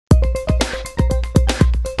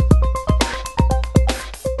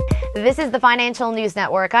This is the Financial News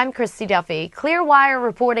Network. I'm Christy Duffy. Clearwire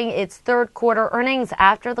reporting its third quarter earnings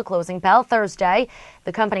after the closing bell Thursday.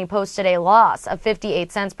 The company posted a loss of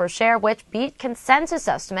 58 cents per share, which beat consensus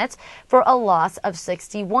estimates for a loss of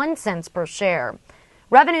 61 cents per share.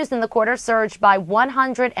 Revenues in the quarter surged by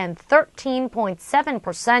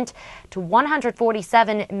 113.7% to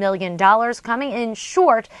 $147 million, coming in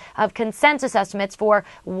short of consensus estimates for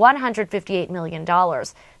 $158 million.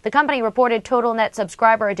 The company reported total net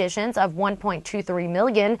subscriber additions of 1.23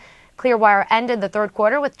 million. Clearwire ended the third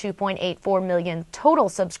quarter with 2.84 million total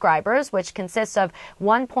subscribers, which consists of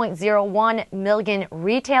 1.01 million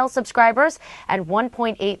retail subscribers and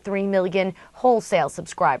 1.83 million wholesale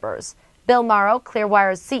subscribers. Bill Morrow,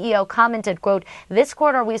 Clearwire's CEO, commented, quote, "This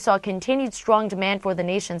quarter we saw continued strong demand for the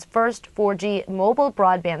nation's first 4G mobile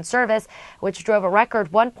broadband service, which drove a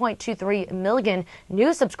record 1.23 million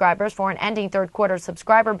new subscribers for an ending third quarter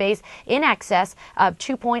subscriber base in excess of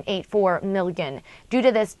 2.84 million. Due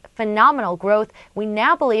to this phenomenal growth, we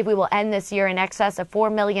now believe we will end this year in excess of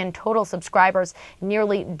 4 million total subscribers,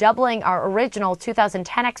 nearly doubling our original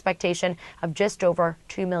 2010 expectation of just over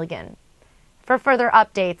 2 million. For further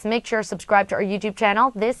updates, make sure to subscribe to our YouTube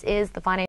channel. This is the Financial